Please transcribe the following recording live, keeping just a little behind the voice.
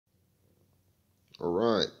All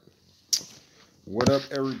right. What up,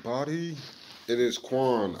 everybody? It is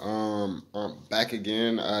Quan. I'm back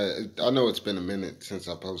again. I know it's been a minute since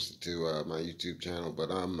I posted to my YouTube channel,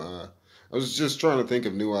 but I was just trying to think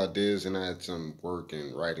of new ideas, and I had some work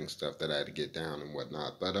and writing stuff that I had to get down and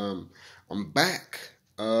whatnot. But I'm back.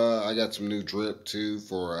 I got some new drip too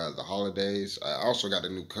for the holidays. I also got a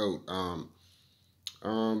new coat.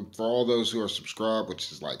 For all those who are subscribed,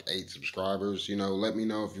 which is like 8 subscribers, let me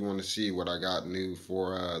know if you want to see what I got new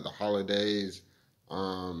for the holidays.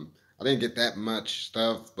 I didn't get that much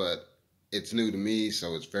stuff, but it's new to me,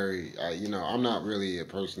 so it's very, I'm not really a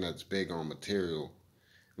person that's big on material.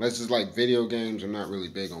 Unless it's like video games, I'm not really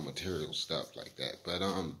big on material stuff like that. But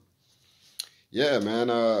yeah, man,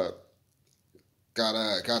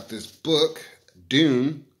 got this book,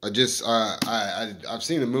 Dune. I've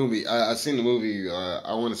seen the movie. I seen the movie.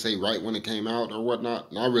 I want to say right when it came out or whatnot,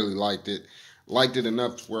 and I really liked it. Liked it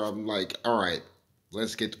enough where I'm like, all right,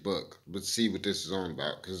 let's get the book. Let's see what this is on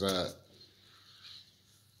about. Cause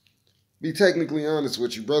be technically honest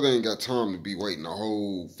with you, brother, ain't got time to be waiting a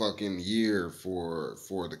whole fucking year for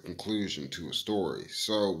the conclusion to a story.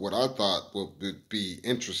 So what I thought would be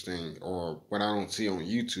interesting, or what I don't see on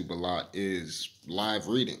YouTube a lot, is live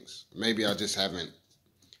readings. Maybe I just haven't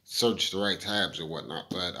searched the right tabs or whatnot,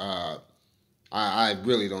 but I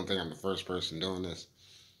really don't think I'm the first person doing this.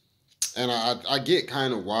 And I get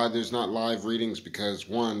kind of why there's not live readings, because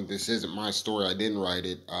one, this isn't my story. I didn't write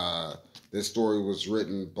it. This story was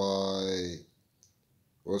written by,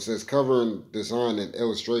 well, it says cover and design and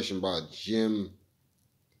illustration by Jim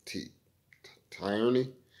Tierney.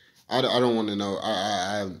 I don't want to know.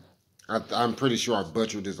 I'm pretty sure I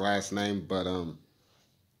butchered his last name, but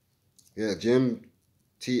yeah, Jim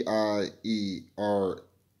Tier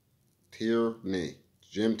Tierney.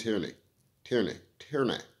 Jim Tierney. Tierney.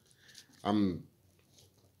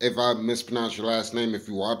 If I mispronounce your last name, if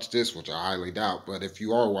you watch this, which I highly doubt, but if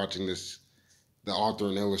you are watching this, the author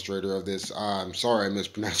and illustrator of this, I'm sorry I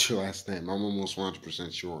mispronounced your last name. I'm almost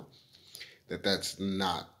 100% sure that that's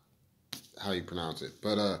not how you pronounce it.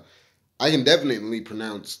 But I can definitely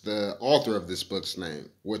pronounce the author of this book's name,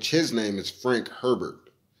 which his name is Frank Herbert.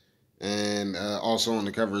 And also on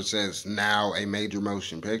the cover it says, now a major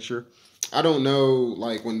motion picture. I don't know,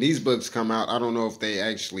 like when these books come out, I don't know if they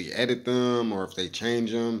actually edit them or if they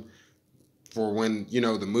change them for when,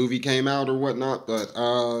 the movie came out or whatnot. But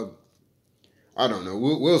I don't know.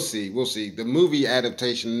 We'll see. We'll see. The movie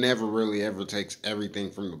adaptation never really ever takes everything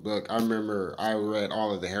from the book. I remember I read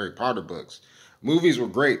all of the Harry Potter books. Movies were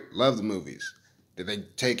great. Love the movies. Did they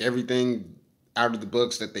take everything out of the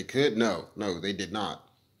books that they could? No, they did not.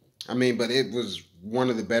 I mean, but it was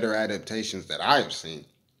one of the better adaptations that I've seen.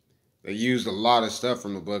 They used a lot of stuff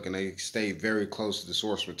from the book, and they stayed very close to the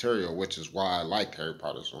source material, which is why I liked Harry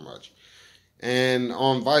Potter so much. And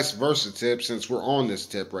on vice versa tip, since we're on this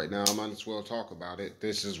tip right now, I might as well talk about it.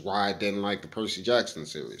 This is why I didn't like the Percy Jackson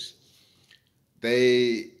series.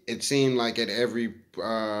 It seemed like at every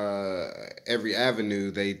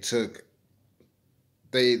avenue they took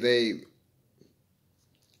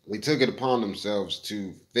it upon themselves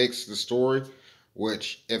to fix the story,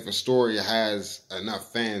 which if a story has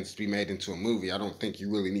enough fans to be made into a movie, I don't think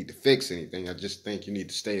you really need to fix anything. I just think you need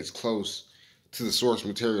to stay as close to the source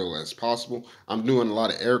material as possible. I'm doing a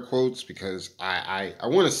lot of air quotes because I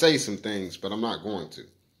want to say some things, but I'm not going to.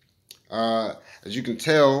 As you can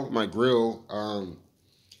tell, my grill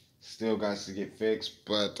still got to get fixed,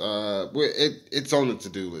 but it's on the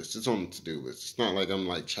to-do list. It's on the to-do list. It's not like I'm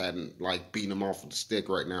like chatting, like beating them off with a stick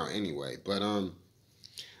right now anyway. But I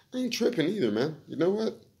ain't tripping either, man. You know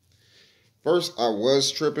what? First, I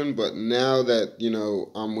was tripping, but now that,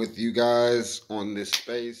 I'm with you guys on this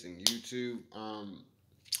space and YouTube, I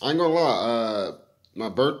ain't gonna lie, my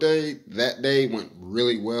birthday, that day went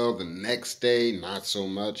really well. The next day, not so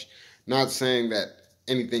much. Not saying that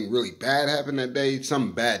anything really bad happened that day.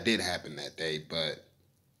 Something bad did happen that day, but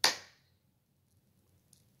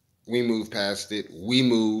we moved past it. We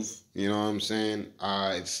move, you know what I'm saying?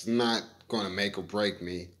 It's not gonna make or break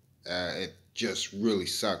me. It just really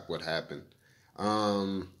sucked what happened.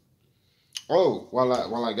 While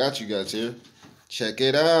I got you guys here, check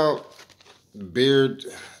it out. The beard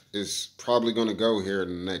is probably gonna go here in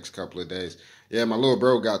the next couple of days. Yeah, my little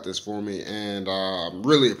bro got this for me, and I'm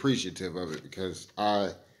really appreciative of it because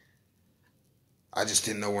I just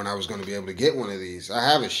didn't know when I was going to be able to get one of these. I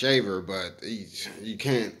have a shaver, but you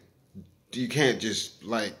can't just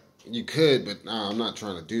like, you could, but no, I'm not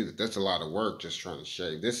trying to do that. That's a lot of work just trying to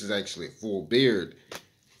shave. This is actually a full beard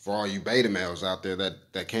for all you beta males out there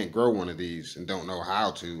that can't grow one of these and don't know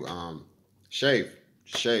how to shave.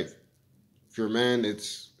 If you're a man,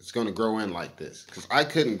 it's It's going to grow in like this. Because I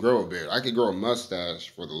couldn't grow a beard. I could grow a mustache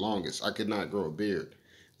for the longest. I could not grow a beard.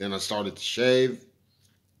 Then I started to shave.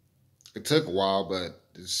 It took a while, but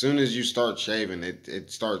as soon as you start shaving, it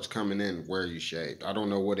starts coming in where you shaved. I don't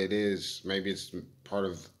know what it is. Maybe it's part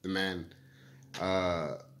of the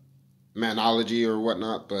uh, manology or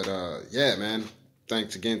whatnot. But yeah, man.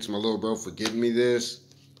 Thanks again to my little bro for getting me this.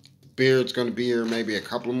 Beard's gonna be here maybe a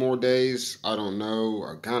couple more days. I don't know.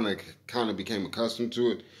 I kind of became accustomed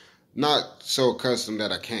to it. Not so accustomed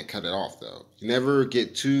that I can't cut it off though. You never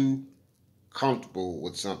get too comfortable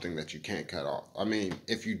with something that you can't cut off. I mean,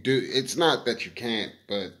 if you do, it's not that you can't,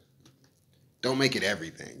 but don't make it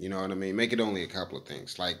everything. You know what I mean? Make it only a couple of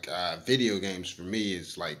things. Like video games for me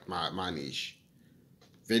is like my niche.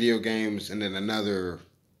 Video games, and then another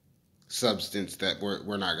substance that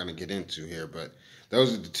we're not going to get into here, but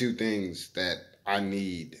those are the two things that I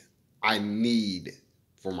need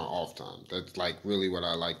for my off time. That's like really what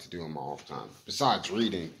I like to do in my off time, besides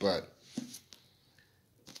reading. But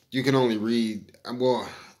you can only read, well,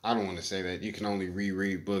 I don't want to say that you can only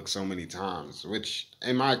reread books so many times, which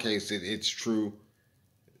in my case it's true.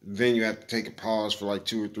 Then you have to take a pause for like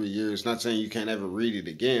 2 or 3 years. Not saying you can't ever read it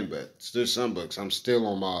again, but there's some books I'm still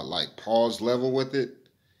on my like pause level with it.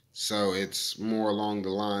 So it's more along the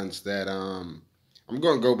lines that I'm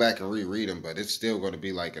going to go back and reread them, but it's still going to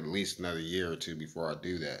be like at least another year or two before I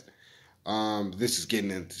do that. This is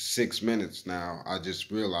getting into 6 minutes now. I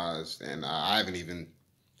just realized, and I haven't even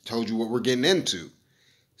told you what we're getting into.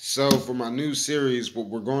 So for my new series, what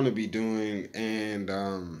we're going to be doing, and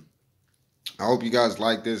I hope you guys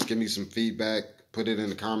like this. Give me some feedback. Put it in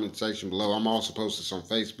the comment section below. I'm also posting this on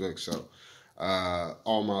Facebook, so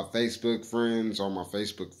all my Facebook friends, all my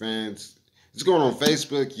Facebook fans, it's going on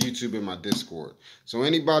Facebook, YouTube, and my Discord. So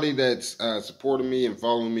anybody that's supporting me and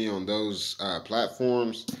following me on those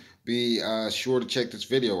platforms, be sure to check this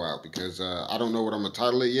video out, because I don't know what I'm going to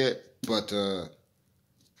title it yet, but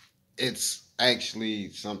it's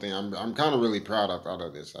actually something I'm kind of really proud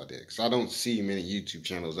of this idea, because I don't see many YouTube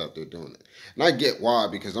channels out there doing it, and I get why,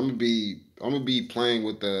 because I'm gonna be playing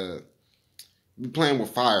with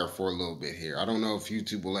fire for a little bit here. I don't know if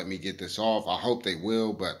YouTube will let me get this off. I hope they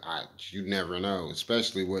will, but you never know,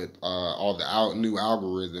 especially with all the new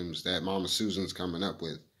algorithms that Mama Susan's coming up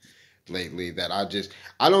with lately, that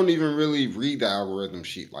I don't even really read the algorithm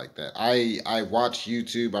sheet like that. I watch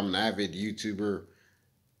YouTube. I'm an avid YouTuber,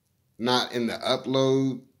 not in the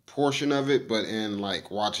upload portion of it, but in like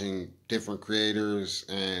watching different creators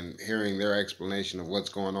and hearing their explanation of what's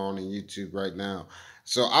going on in YouTube right now.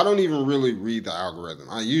 So I don't even really read the algorithm.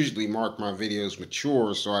 I usually mark my videos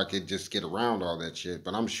mature so I could just get around all that shit.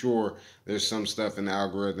 But I'm sure there's some stuff in the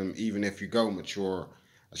algorithm, even if you go mature,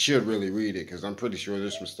 I should really read it, because I'm pretty sure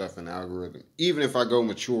there's some stuff in the algorithm, even if I go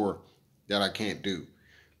mature, that I can't do.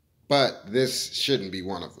 But this shouldn't be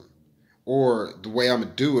one of them. Or the way I'm going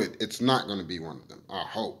to do it, it's not going to be one of them, I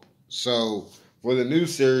hope. So for the new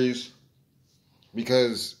series,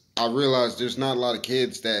 because I realized there's not a lot of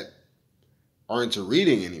kids that are into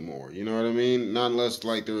reading anymore, you know what I mean? Not unless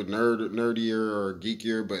like they're nerdier or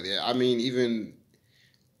geekier, but I mean, even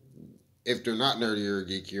if they're not nerdier or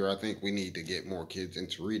geekier, I think we need to get more kids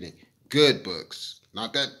into reading. Good books.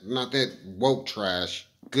 Not that woke trash.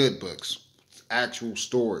 Good books. Actual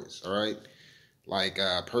stories, all right? Like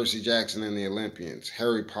Percy Jackson and the Olympians,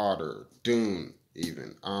 Harry Potter, Dune,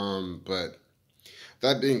 even. But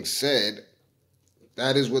that being said,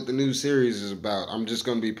 that is what the new series is about. I'm just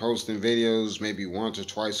going to be posting videos maybe once or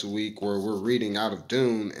twice a week where we're reading out of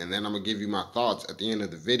Dune, and then I'm going to give you my thoughts at the end of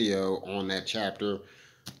the video on that chapter,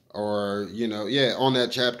 or, on that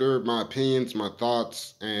chapter, my opinions, my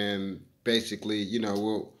thoughts, and basically,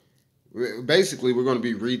 we're going to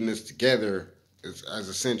be reading this together as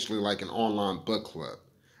essentially like an online book club.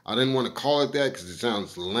 I didn't want to call it that because it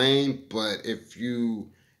sounds lame, but if you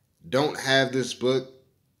don't have this book,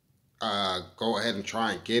 go ahead and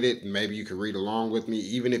try and get it, and maybe you can read along with me.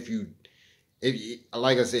 Even if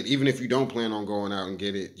like I said, even if you don't plan on going out and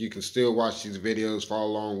get it, you can still watch these videos, follow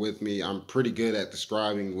along with me. I'm pretty good at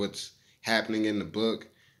describing what's happening in the book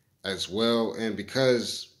as well, and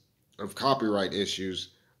because of copyright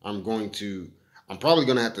issues, I'm probably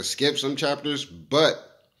going to have to skip some chapters,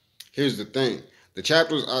 but here's the thing. The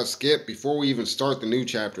chapters I skip before we even start the new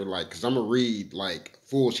chapter, because I'm going to read,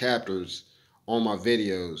 full chapters on my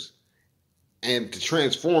videos, and to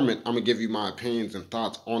transform it, I'm going to give you my opinions and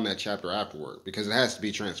thoughts on that chapter afterward, because it has to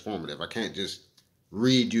be transformative. I can't just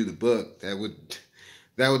read you the book. That would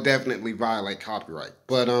definitely violate copyright.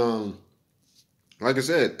 But, like I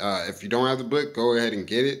said, if you don't have the book, go ahead and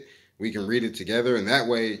get it. We can read it together, and that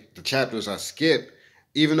way, the chapters I skip,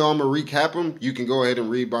 Even though I'm gonna recap them, you can go ahead and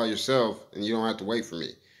read by yourself, and you don't have to wait for me,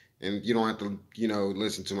 and you don't have to,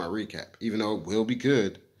 listen to my recap, even though it will be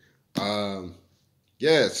good. Um,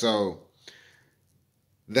 yeah, so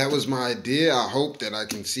that was my idea. I hope that I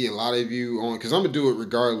can see a lot of you on, because I'm gonna do it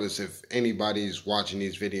regardless if anybody's watching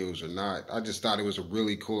these videos or not. I just thought it was a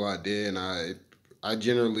really cool idea, and I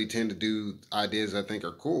generally tend to do ideas I think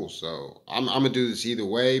are cool. So I'm gonna do this either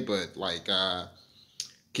way, but like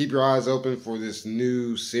keep your eyes open for this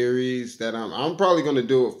new series that I'm probably gonna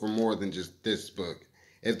do it for more than just this book.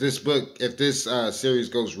 If this series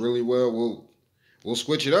goes really well, we'll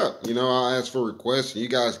switch it up. I'll ask for requests, and you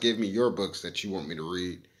guys give me your books that you want me to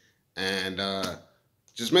read, and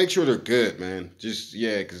just make sure they're good, man. Just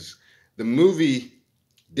yeah, because the movie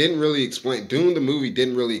didn't really explain. Dune, the movie,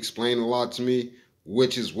 didn't really explain a lot to me,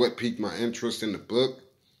 which is what piqued my interest in the book,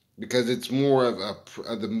 because it's more of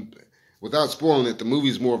the without spoiling it, the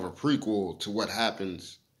movie's more of a prequel to what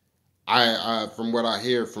happens. From what I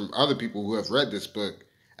hear from other people who have read this book,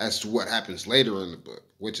 as to what happens later in the book,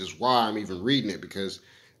 which is why I'm even reading it, because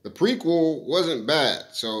the prequel wasn't bad.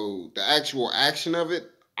 So the actual action of it,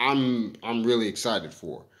 I'm really excited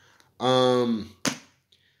for. Well,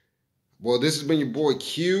 this has been your boy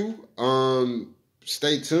Q.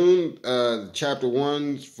 Stay tuned. Chapter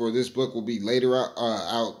 1 for this book will be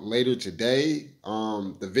out later today.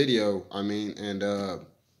 The video, I mean, and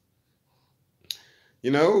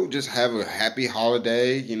just have a happy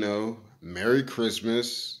holiday. Merry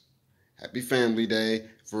Christmas, Happy Family Day,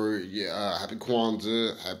 Happy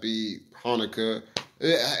Kwanzaa, Happy Hanukkah,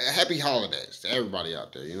 Happy Holidays to everybody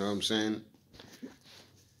out there. You know what I'm saying?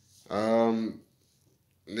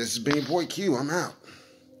 This has been your boy Q. I'm out.